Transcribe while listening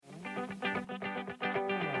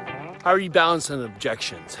How are you balancing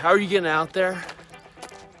objections? How are you getting out there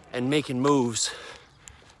and making moves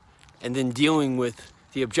and then dealing with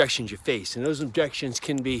the objections you face? And those objections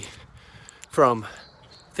can be from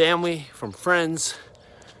family, from friends.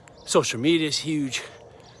 Social media is huge.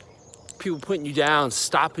 People putting you down,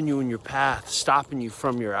 stopping you in your path, stopping you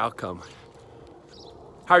from your outcome.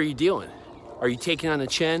 How are you dealing? Are you taking on the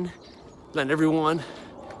chin, letting everyone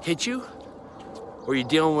hit you? Or are you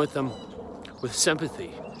dealing with them with sympathy?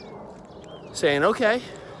 Saying, okay,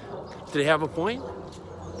 do they have a point?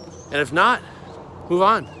 And if not, move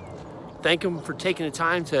on. Thank them for taking the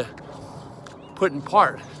time to put in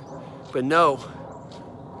part. But know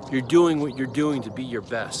you're doing what you're doing to be your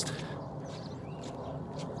best.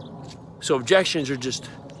 So objections are just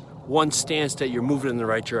one stance that you're moving in the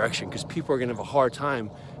right direction, because people are gonna have a hard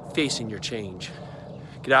time facing your change.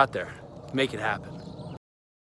 Get out there, make it happen.